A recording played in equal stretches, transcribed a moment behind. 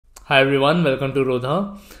Hi everyone, welcome to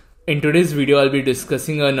Rodha. In today's video, I'll be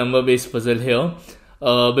discussing a number-based puzzle here.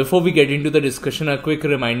 Before we get into the discussion, a quick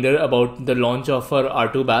reminder about the launch of our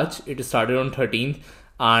R2 batch. It started on 13th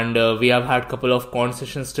and we have had a couple of Quant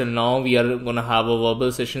sessions till now. We are going to have a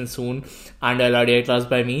verbal session soon and LRDI class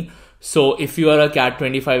by me. So if you are a CAT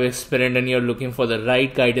 25 aspirant and you're looking for the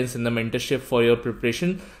right guidance in the mentorship for your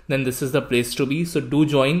preparation, then this is the place to be. So do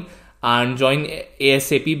join and join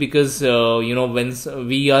ASAP because when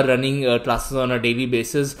we are running classes on a daily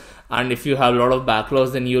basis, and if you have a lot of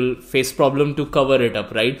backlogs, then you'll face problem to cover it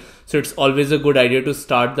up, right? So it's always a good idea to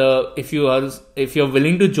start if you're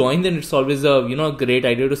willing to join, then it's always a great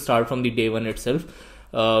idea to start from the day one itself.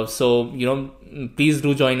 Please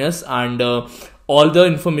do join us, and all the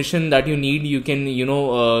information that you need, you can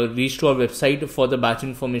reach to our website for the batch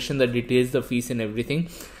information, the details, the fees and everything.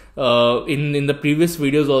 In the previous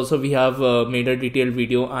videos also we have made a detailed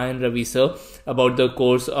video, I and Ravi sir, about the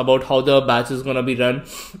course, about how the batch is gonna be run,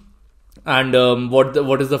 and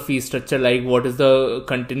what is the fee structure like, what is the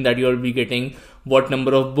content that you'll be getting, what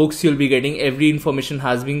number of books you'll be getting. Every information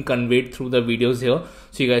has been conveyed through the videos here,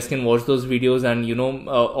 so you guys can watch those videos and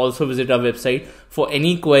also visit our website. For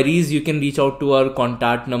any queries, you can reach out to our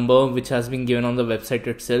contact number which has been given on the website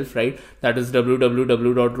itself, right? That is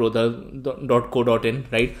www.rodha.co.in,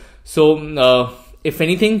 right? So if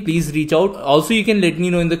anything, please reach out. Also, you can let me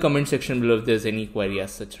know in the comment section below if there's any query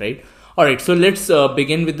as such, right? Alright, so let's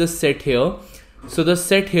begin with the set here. So the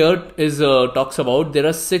set here is talks about, there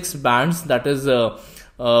are 6 bands, that is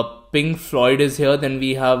Pink Floyd is here, then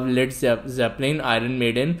we have Led Zeppelin, Iron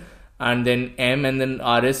Maiden, and then M, and then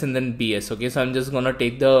RS, and then BS. Okay, so I'm just gonna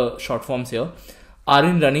take the short forms here. Are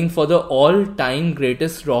in running for the all-time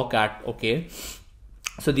greatest rock act. Okay,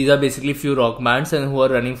 so these are basically few rock bands and who are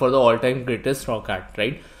running for the all-time greatest rock act,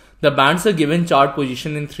 right? The bands are given chart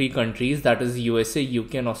position in 3 countries, that is USA,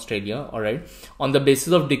 UK and Australia, alright, on the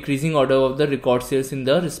basis of decreasing order of the record sales in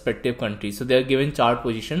the respective countries. So they are given chart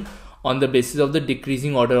position on the basis of the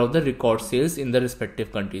decreasing order of the record sales in the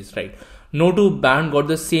respective countries, right? No 2 band got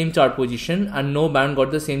the same chart position and no band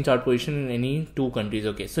got the same chart position in any 2 countries.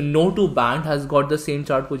 Okay, so no 2 band has got the same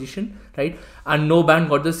chart position, right? And no band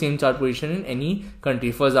got the same chart position in any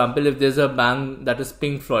country. For example, if there's a band that is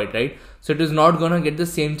Pink Floyd, right? So it is not gonna get the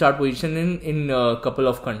same chart position in a couple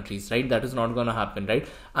of countries, right? That is not gonna happen, right?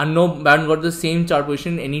 And no band got the same chart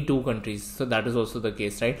position in any 2 countries. So that is also the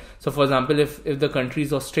case, right? So for example, if the country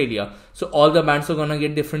is Australia, so all the bands are gonna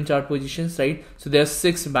get different chart positions, right? So there are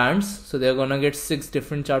 6 bands, so they're gonna get 6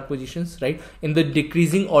 different chart positions, right? In the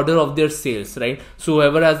decreasing order of their sales, right? So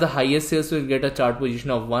whoever has the highest sales will get a chart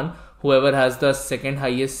position of 1. Whoever has the second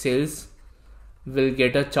highest sales will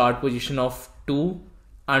get a chart position of 2,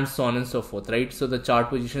 and so on and so forth, right? So the chart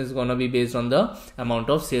position is going to be based on the amount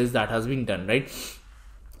of sales that has been done, right?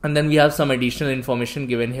 And then we have some additional information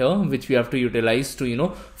given here which we have to utilize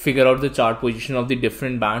to figure out the chart position of the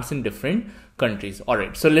different bands in different countries. All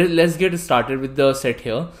right, so let's get started with the set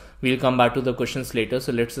here. We'll come back to the questions later.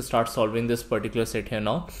 So let's start solving this particular set here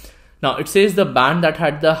now. Now it says the band that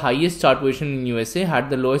had the highest chart position in USA had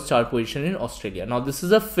the lowest chart position in Australia. Now this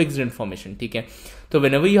is a fixed information, okay? So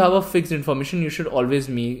whenever you have a fixed information, you should always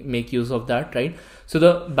make use of that, right? So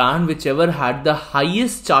the band whichever had the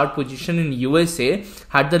highest chart position in USA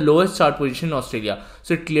had the lowest chart position in Australia.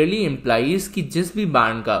 So it clearly implies कि जिस भी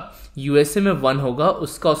band का USA में 1 होगा,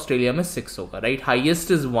 उसका Australia में 6 होगा, right? Highest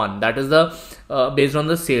is 1, that is the based on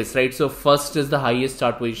the sales, right? So first is the highest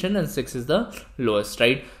chart position and 6 is the lowest,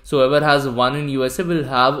 right? So whoever has 1 in USA will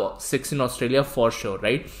have 6 in Australia for sure,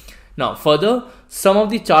 right? Now further, sum of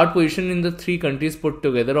the chart position in the 3 countries put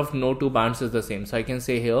together of no 2 bands is the same. So I can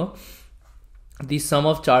say here the sum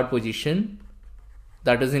of chart position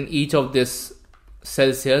that is in each of this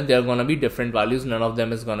cells here, they are going to be different values, none of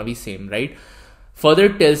them is going to be same, right? Further,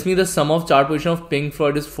 it tells me the sum of chart position of Pink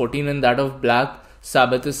Floyd is 14 and that of Black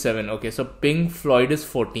Sabbath is 7. Okay, so Pink Floyd is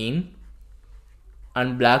 14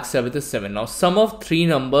 and Black Sabbath is 7. Now sum of 3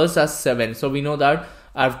 numbers as 7. So we know that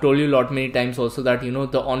I've told you many times also that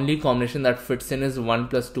the only combination that fits in is 1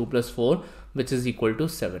 plus 2 plus 4, which is equal to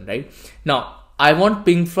 7, right? Now I want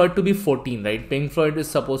Pink Floyd to be 14, right? Pink Floyd is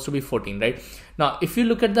supposed to be 14, right? Now if you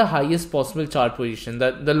look at the highest possible chart position,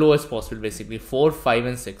 the lowest possible, basically 4, 5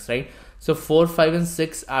 and 6, right? So 4, 5 and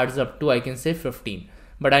 6 adds up to, I can say 15,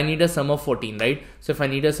 but I need a sum of 14, right? So if I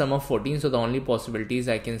need a sum of 14, so the only possibilities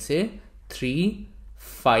I can say 3,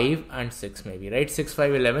 5 and 6 maybe, right? 6,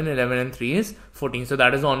 5, 11 and 3 is 14. So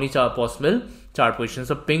that is the only possible chart position.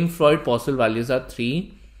 So Pink Floyd possible values are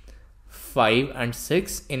 3, 5 and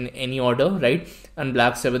 6 in any order, right? And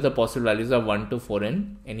Black Sabbath, the possible values are 1 to 4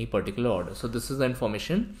 in any particular order. So this is the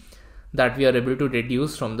information that we are able to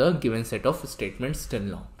deduce from the given set of statements till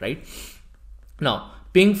now, right? Now,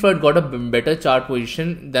 Pink Floyd got a better chart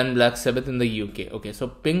position than Black Sabbath in the UK. Okay, so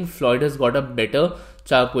Pink Floyd has got a better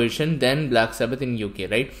chart position than Black Sabbath in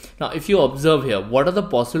UK, right? Now, if you observe here, what are the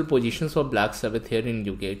possible positions for Black Sabbath here in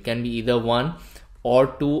UK? It can be either 1 or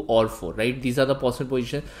 2 or 4, right? These are the possible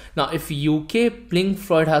positions. Now, if UK Pink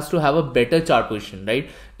Floyd has to have a better chart position, right?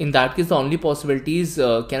 In that case, the only possibility is,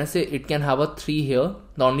 can I say it can have a 3 here,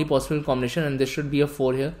 the only possible combination, and this should be a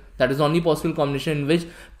 4 here. That is the only possible combination in which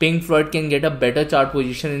Pink Floyd can get a better chart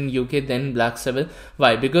position in UK than Black Sabbath.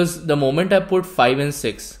 Why? Because the moment I put 5 and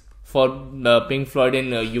 6 for Pink Floyd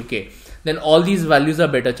in UK, then all these values are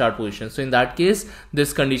better chart positions. So in that case,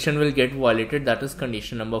 this condition will get violated. That is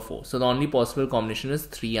condition number 4. So the only possible combination is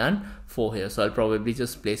 3 and 4 here. So I'll probably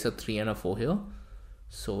just place a 3 and a 4 here.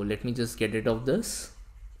 So let me just get rid of this.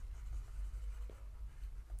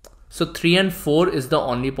 So 3 and 4 is the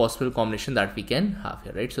only possible combination that we can have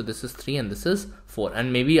here, right? So this is 3 and this is 4,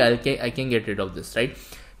 and maybe I can get rid of this, right?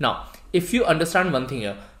 Now, if you understand one thing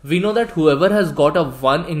here, we know that whoever has got a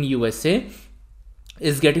 1 in USA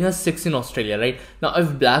is getting a 6 in Australia, right? Now,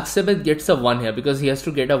 if Black Sabbath gets a 1 here, because he has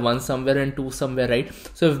to get a 1 somewhere and 2 somewhere, right?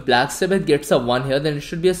 So if Black Sabbath gets a 1 here, then it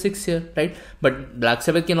should be a 6 here, right? But Black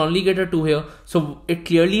Sabbath can only get a 2 here. So it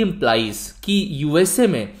clearly implies कि USA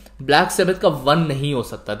में Black Sabbath का 1 नहीं हो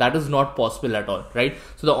सकता. That is not possible at all, right?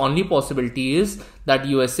 So the only possibility is that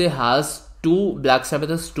USA has 2, Black Sabbath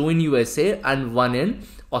has 2 in USA and 1 in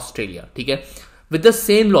Australia, ठीक है? With the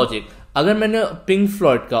same logic, अगर मैंने Pink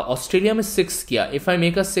Floyd का Australia में 6 किया, if I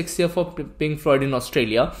make a 6 here for Pink Floyd in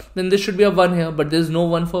Australia, then this should be a 1 here, but there is no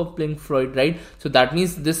 1 for Pink Floyd, right? So that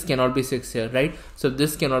means this cannot be 6 here, right? So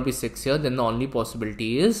this cannot be 6 here. Then the only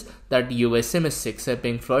possibility is that USA में 6 है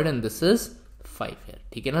Pink Floyd and this is 5 here.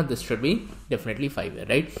 ठीक है ना? This should be definitely 5 here,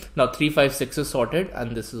 right? Now 3, 5, 6 is sorted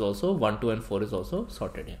and this is also 1, 2 and 4 is also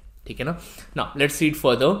sorted here. ठीक है ना? Now let's see it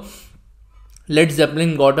further. Led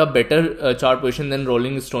Zeppelin got a better chart position than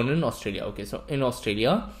Rolling Stone in Australia. Okay, so in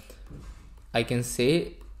Australia, I can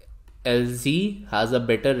say LZ has a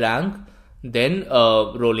better rank than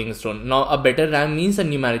Rolling Stone. Now, a better rank means a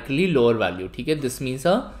numerically lower value. Okay, this means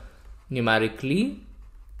a numerically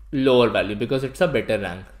lower value because it's a better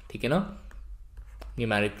rank. Okay, na?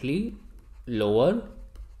 Numerically lower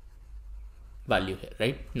value here,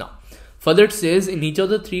 right? Now, further it says, in each of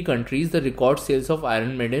the 3 countries, the record sales of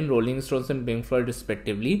Iron Maiden, Rolling Stones and Pink Floyd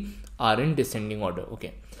respectively are in descending order.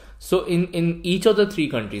 Okay. So in each of the 3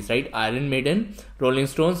 countries, right, Iron Maiden, Rolling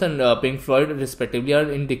Stones and Pink Floyd respectively are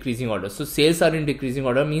in decreasing order. So sales are in decreasing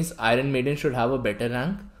order means Iron Maiden should have a better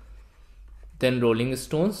rank than Rolling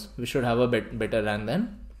Stones. We should have a better rank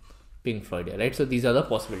than Pink Floyd here, right? So these are the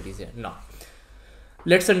possibilities here. Now,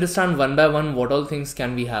 let's understand one by one what all things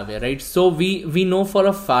can we have here, right? So we know for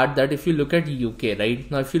a fact that if you look at UK, right?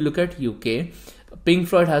 Now if you look at UK, Pink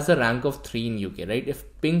Floyd has a rank of 3 in UK, right? If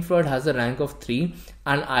Pink Floyd has a rank of 3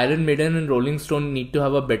 and Iron Maiden and Rolling Stone need to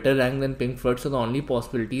have a better rank than Pink Floyd, so the only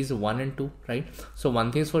possibility is 1 and 2, right? So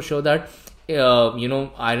one thing is for sure that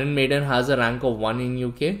Iron Maiden has a rank of 1 in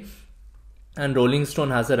UK and Rolling Stone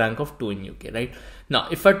has a rank of 2 in UK, right? Now,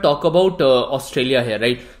 if I talk about Australia here,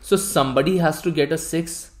 right? So somebody has to get a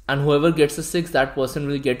 6 and whoever gets a 6, that person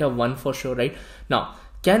will get a 1 for sure, right? Now,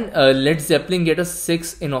 can Led Zeppelin get a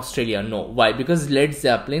 6 in Australia? No. Why? Because Led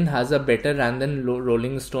Zeppelin has a better rank than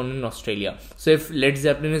Rolling Stone in Australia. So if Led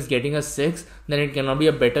Zeppelin is getting a 6, then it cannot be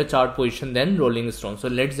a better chart position than Rolling Stone. So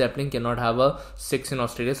Led Zeppelin cannot have a 6 in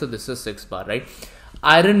Australia. So this is 6 bar, right?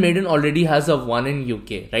 Iron Maiden already has a 1 in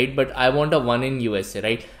UK, right? But I want a 1 in USA,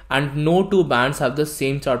 right? And no 2 bands have the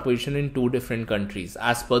same chart position in 2 different countries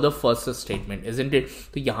as per the first statement, isn't it?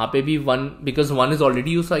 So यहाँ पे भी 1, because 1 is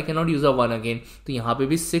already used, so I cannot use a 1 again. तो यहाँ पे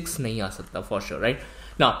भी 6 नहीं आ सकता for sure, right?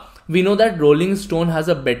 Now, we know that Rolling Stone has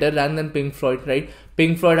a better rank than Pink Floyd, right?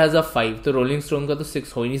 Pink Floyd has a 5, तो Rolling Stone का तो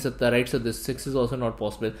 6 हो ही नहीं सकता, right? So this 6 is also not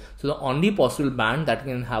possible. So the only possible band that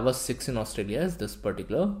can have a 6 in Australia is this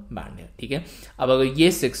particular band here, ठीक है? अब अगर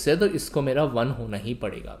ये 6 है तो इसको मेरा 1 होना ही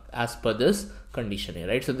पड़ेगा as per this condition here,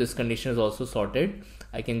 right? So this condition is also sorted.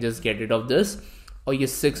 I can just get rid of this और ये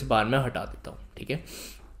 6 बार मैं हटा देता हूँ, ठीक है?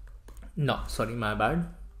 No, sorry, my bad.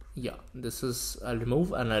 Yeah, this is, I'll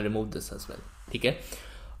remove and I'll remove this as well, ठीक है?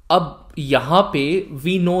 अब यहाँ पे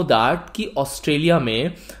we know that कि ऑस्ट्रेलिया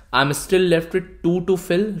में I'm still left with 2 to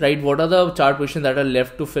fill, right? What are the chart positions that are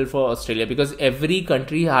left to fill for Australia? Because every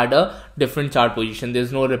country had a different chart position.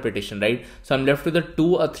 There's no repetition, right? So I'm left with a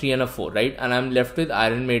 2, a 3 and a 4, right? And I'm left with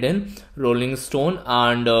Iron Maiden, Rolling Stone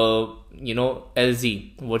and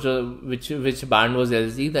LZ. Which band was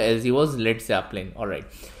LZ? The LZ was Led Zeppelin. All right.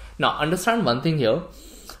 Now understand one thing here.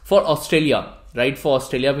 For Australia, right? For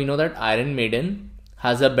Australia, we know that Iron Maiden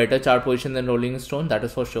has a better chart position than Rolling Stone, that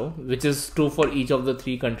is for sure, which is true for each of the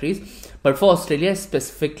three countries. But for Australia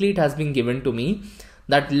specifically, it has been given to me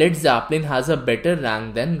that Led Zeppelin has a better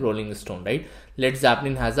rank than Rolling Stone, right? Led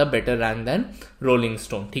Zeppelin has a better rank than Rolling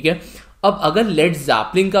Stone, ठीक है. अब अगर lead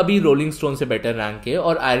Zeppelin का भी rolling stone से better rank है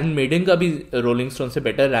और iron maiden का भी रोलिंग स्टोन से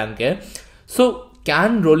बेटर रैंक है, so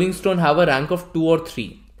can rolling stone have a rank of 2 और 3?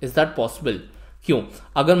 Is that possible? क्यों?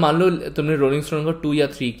 अगर मान लो तुमने रोलिंग स्टोन का 2 या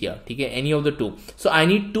 3 किया, ठीक है, any of the 2, so I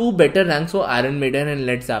need 2 better ranks for iron maiden and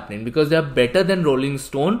lead Zeppelin because they are better than rolling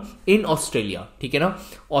stone in Australia, ठीक है ना.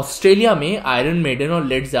 ऑस्ट्रेलिया में आयरन मेडन और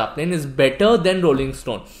lead Zeppelin is better than rolling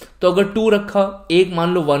stone. तो अगर 2 रखा, एक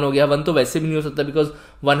मान लो 1 हो गया, 1 तो वैसे भी नहीं हो सकता because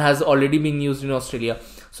 1 has already been used in Australia.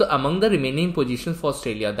 So among the remaining positions for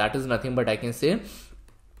Australia, that is nothing but I can say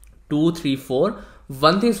 2, 3, 4.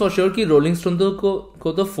 One thing for sure कि रोलिंग स्टोन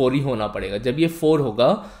को तो 4 ही होना पड़ेगा. जब ये 4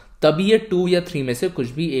 होगा तभी ये 2 या 3 में से कुछ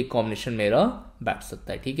भी एक कॉम्बिनेशन मेरा बैठ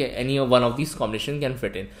सकता है, ठीक है. Any one of this combination can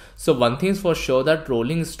fit in. So one thing for sure that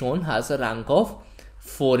rolling stone has a rank of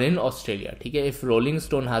 4 in Australia, ठीक है. If rolling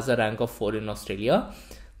stone has a rank of 4 in Australia,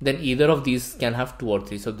 then either of these can have 2 or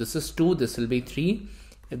 3. So this is 2, this will be 3.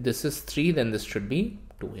 If this is 3, then this should be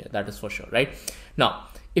 2 here. That is for sure, right? Now,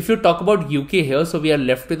 if you talk about UK here, so we are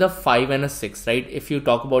left with a 5 and a 6, right? If you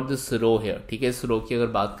talk about this row here, ठीक है, इस row की अगर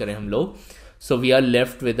बात करें हम लोग, so we are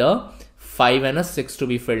left with a 5 and a 6 to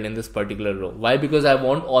be filled in this particular row. Why? Because I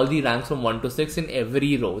want all the ranks from 1 to 6 in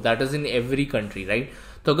every row. That is in every country, right?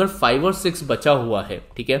 तो अगर 5 और 6 बचा हुआ है,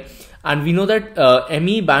 ठीक है, and we know that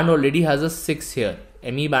ME band already has a 6 here.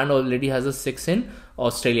 ME band already has a 6 in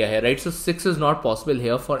Australia here, right? So 6 is not possible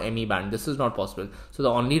here for ME band. This is not possible. So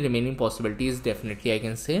the only remaining possibility is definitely I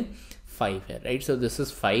can say 5 here, right? So this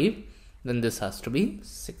is 5, then this has to be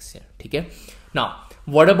 6 here, okay? Now,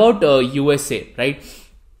 what about USA, right?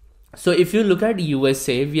 So if you look at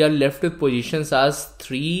USA, we are left with positions as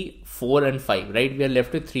 3, 4 and 5, right? We are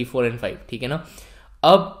left with 3, 4 and 5, ठीक है ना?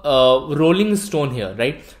 अब Rolling Stone here,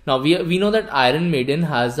 right? Now we know that Iron Maiden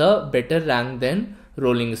has a better rank than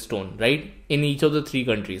Rolling Stone, right, in each of the 3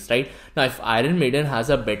 countries, right? Now if Iron Maiden has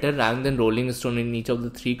a better rank than Rolling Stone in each of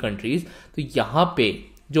the 3 countries, तो यहाँ पे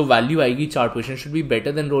जो value आएगी chart position should be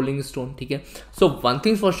better than rolling stone, ठीक है. So one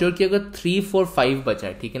thing for sure कि अगर 3, 4, 5 बचा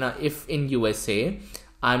है, ठीक है ना, if in USA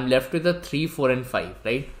I am left with 3, 4 and 5,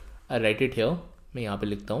 right, I right it here, मैं यहाँ पे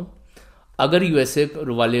लिखता हूँ. अगर यूएसए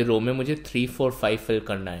वाले रो में मुझे 3, 4, 5 फिल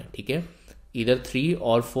करना है, ठीक है, either 3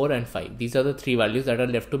 or 4 and 5, these are the 3 values that are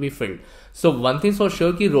left to be filled. So one thing for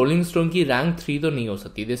sure कि Rolling Stone की rank 3 तो नहीं हो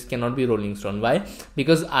सकती. This cannot be Rolling Stone. Why?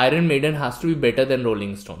 Because Iron Maiden has to be better than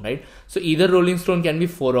Rolling Stone, right? So either Rolling Stone can be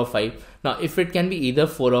 4 or 5. Now if it can be either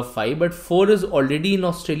 4 or 5, but 4 is already in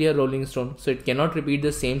Australia Rolling Stone, so it cannot repeat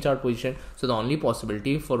the same chart position. So the only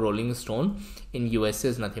possibility for Rolling Stone in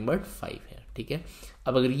USA is nothing but 5 here, ठीक है.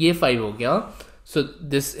 अब अगर ये 5 हो गया, so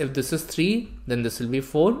this, if this is 3, then this will be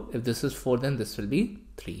 4. If this is 4, then this will be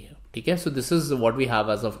 3 here. Okay, so this is what we have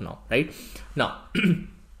as of now, right? Now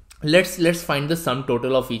let's find the sum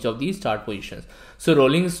total of each of these chart positions. So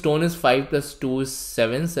Rolling Stone is 5 plus 2 is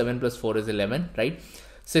 7, 7 plus 4 is 11, right?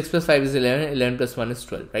 6 plus 5 is 11, 11 plus 1 is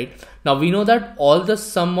 12, right? Now we know that all the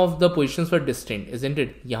sum of the positions were distinct, isn't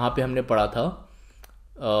it? यहाँ पे हमने पढ़ा था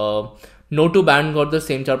no two band got the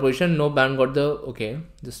same chart position, no band got the, okay,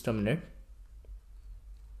 just a minute,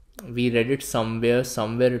 we read it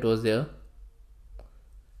somewhere it was there.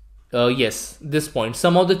 Yes, this point,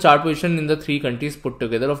 sum of the chart position in the 3 countries put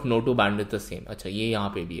together of no two band is the same. अच्छा, ये यहाँ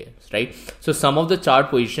पे भी है, right? So sum of the chart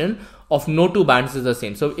position of no two bands is the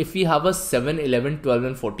same. So if we have a 7, 11, 12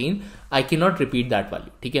 and 14, I cannot repeat that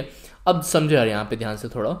value, ठीक है. अब समझो यार यहाँ पे ध्यान से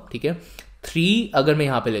थोड़ा, ठीक है. 3 अगर मैं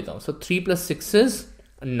यहाँ पे लेता हूँ, so 3 plus 6 is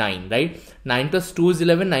 9, right? 9 plus 2 is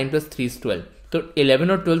 11, 9 plus 3 is 12. तो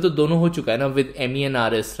 11 और 12 तो दोनों हो चुका है ना with ME and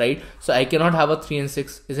RS, right? So I cannot have a 3 and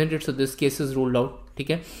 6, isn't it? So this case is ruled out, ठीक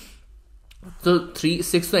है. So 3,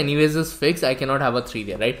 6 so anyways is fixed. I cannot have a 3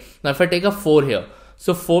 there, right? Now if I take a 4 here,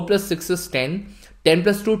 so 4 plus 6 is 10, 10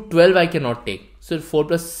 plus 2, 12 I cannot take. So 4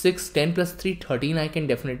 plus 6, 10 plus 3, 13 I can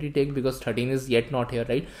definitely take because 13 is yet not here,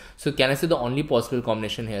 right? So can I say the only possible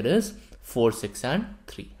combination here is 4, 6 and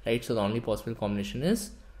 3, right? So the only possible combination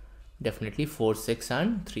is definitely 4, 6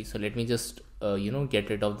 and 3. So let me just get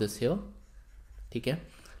rid of this here, ठीक है.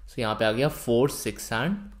 So यहाँ पे आ गया 4, 6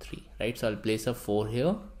 and 3, right? So I'll place a 4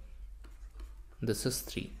 here. This is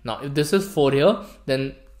 3. Now if this is 4 here,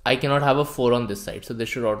 then I cannot have a 4 on this side. So this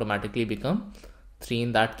should automatically become 3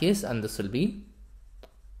 in that case, and this will be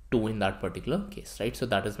 2 in that particular case, right? So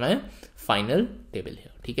that is my final table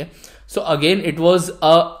here. Okay, so again it was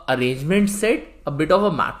a arrangement set, a bit of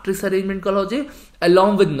a matrix arrangement का logic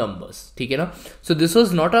along with numbers. ठीक है ना? So this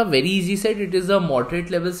was not a very easy set, it is a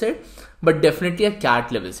moderate level set, but definitely a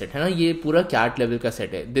cat level set है ना? ये पूरा cat level का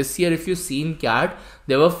set है. This year if you seen cat,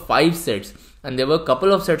 there were 5 sets and there were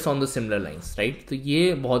couple of sets on the similar lines, right? तो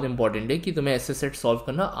ये बहुत important है कि तुम्हें ऐसे set solve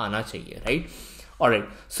करना आना चाहिए, right? Alright,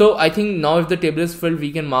 so I think now if the table is filled,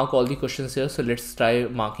 we can mark all the questions here. So let's try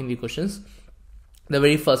marking the questions. The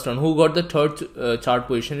very first one, who got the third chart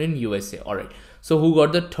position in USA? Alright, so who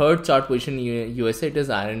got the third chart position in USA? It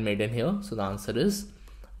is Iron Maiden here. So the answer is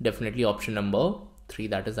definitely option number 3,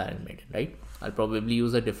 that is Iron Maiden, right? I'll probably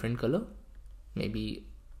use a different color, maybe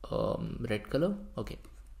red color. Okay,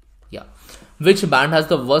 yeah. Which band has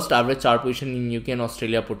the worst average chart position in UK and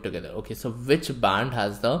Australia put together? Okay, so which band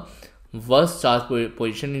has the worst chart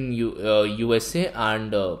position in USA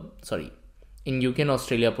and in UK and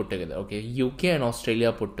Australia put together? Okay, UK and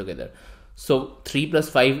Australia put together. So 3 plus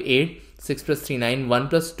 5 8, 6 plus 3 9, 1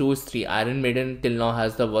 plus 2 is 3. Iron Maiden till now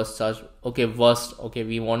has the worst chart. Okay, worst. Okay,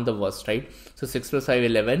 we want the worst, right? So 6 plus 5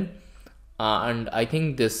 11, and I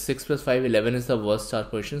think this 6 plus 5 11 is the worst chart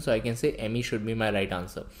position. So I can say ME should be my right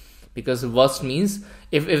answer, because worst means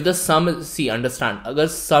if the sum, see understand, अगर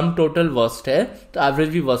sum total worst है तो average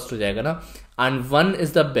भी worst हो जाएगा ना, and 1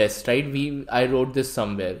 is the best, right? I wrote this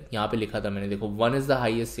somewhere, यहाँ पे लिखा था मैंने, देखो 1 is the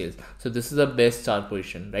highest sales, so this is the best chart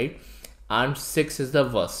position, right? And 6 is the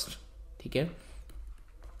worst, ठीक है?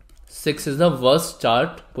 6 is the worst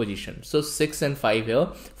chart position, so 6 and 5 here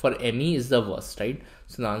for ME is the worst, right?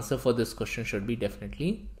 So the answer for this question should be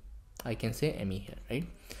definitely, I can say ME here, right?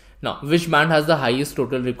 Now, which band has the highest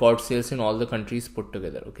total record sales in all the countries put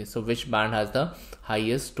together? Okay, so which band has the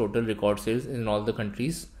highest total record sales in all the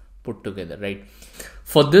countries put together, right?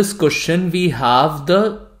 For this question, we have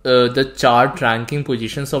the chart ranking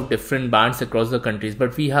positions of different bands across the countries,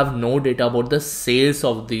 but we have no data about the sales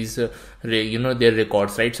of these their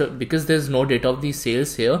records, right? So because there's no data of the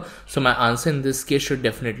sales here, so my answer in this case should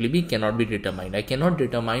definitely be cannot be determined. I cannot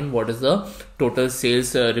determine what is the total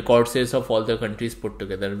sales record sales of all the countries put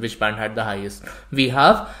together, which band had the highest. We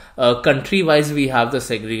have country wise we have the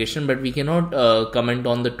segregation, but we cannot comment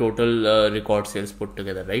on the total record sales put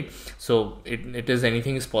together, right? So it is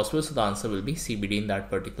anything is possible, so the answer will be CBD in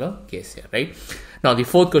that particular case here, right? Now the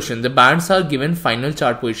fourth question, the bands are given final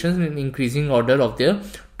chart positions in increasing order of their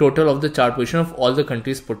total of the chart position of all the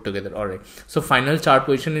countries put together. All right, so final chart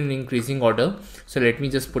position in increasing order. So let me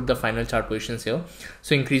just put the final chart positions here.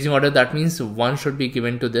 So increasing order, that means 1 should be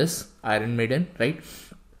given to this Iron Maiden, right?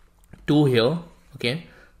 2 here, okay,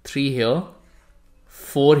 3 here,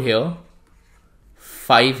 4 here,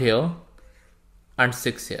 5 here, and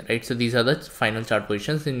 6 here, right? So these are the final chart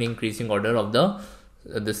positions in increasing order of the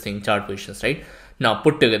chart positions, right? Now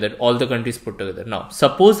put together, all the countries put together. Now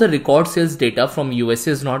suppose the record sales data from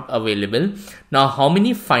USA is not available. Now how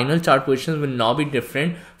many final chart positions will now be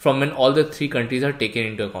different from when all the 3 countries are taken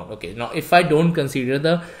into account? Okay, now if I don't consider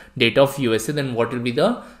the data of USA, then what will be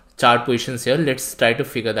the chart positions here? Let's try to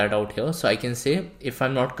figure that out here. So I can say if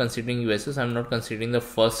I'm not considering USA, so I'm not considering the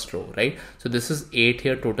first row, right? So this is 8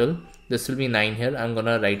 here total. This will be 9 here. I'm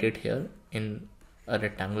gonna write it here in a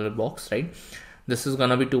rectangular box, right? This is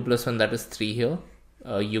gonna be 2 plus 1, that is 3 here.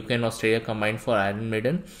 UK and Australia combined for Iron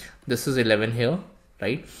Maiden. This is 11 here,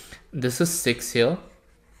 right? This is 6 here.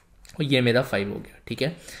 ये मेरा 5 हो गया, ठीक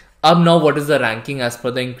है? अब now what is the ranking as per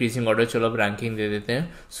the increasing order? चलो अब ranking दे देते हैं.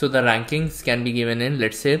 So the rankings can be given in,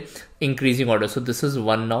 let's say, increasing order. So this is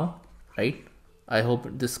 1 now, right? I hope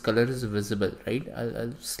this color is visible, right?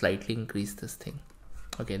 I'll slightly increase this thing.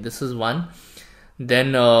 Okay, this is 1.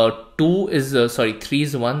 Then 2 is 3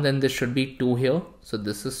 is 1. Then there should be 2 here. So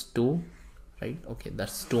this is 2. Right, okay,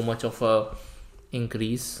 that's too much of a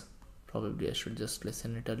increase. Probably I should just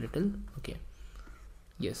lessen it a little. Okay,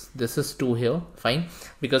 yes, this is 2 here, fine,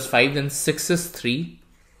 because 5, then 6 is 3.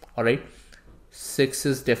 All right, 6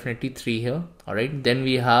 is definitely 3 here. All right, then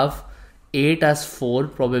we have 8 as 4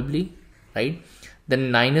 probably, right?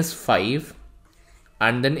 Then 9 is 5,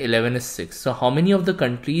 and then 11 is 6. So how many of the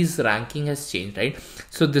countries ranking has changed, right?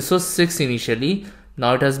 So this was 6 initially.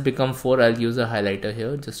 Now it has become 4. I'll use a highlighter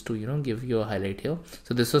here just to, give you a highlight here.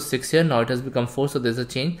 So this was 6 here. Now it has become 4. So there's a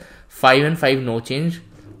change. 5 and 5, no change.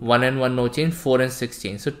 1 and 1, no change. 4 and 6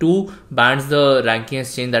 change. So 2 bands, the ranking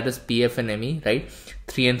has changed. That is PF and ME, right?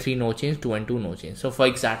 3 and 3, no change. 2 and 2, no change. So for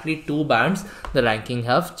exactly 2 bands, the ranking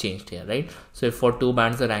have changed here, right? So if for 2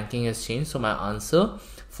 bands, the ranking has changed. So my answer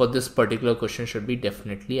for this particular question should be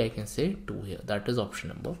definitely, I can say 2 here. That is option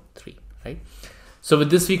number 3, right? So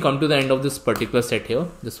with this, we come to the end of this particular set here.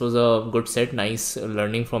 This was a good set, nice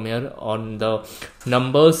learning from here on the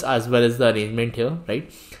numbers as well as the arrangement here,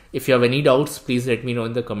 right? If you have any doubts, please let me know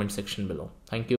in the comment section below. Thank you.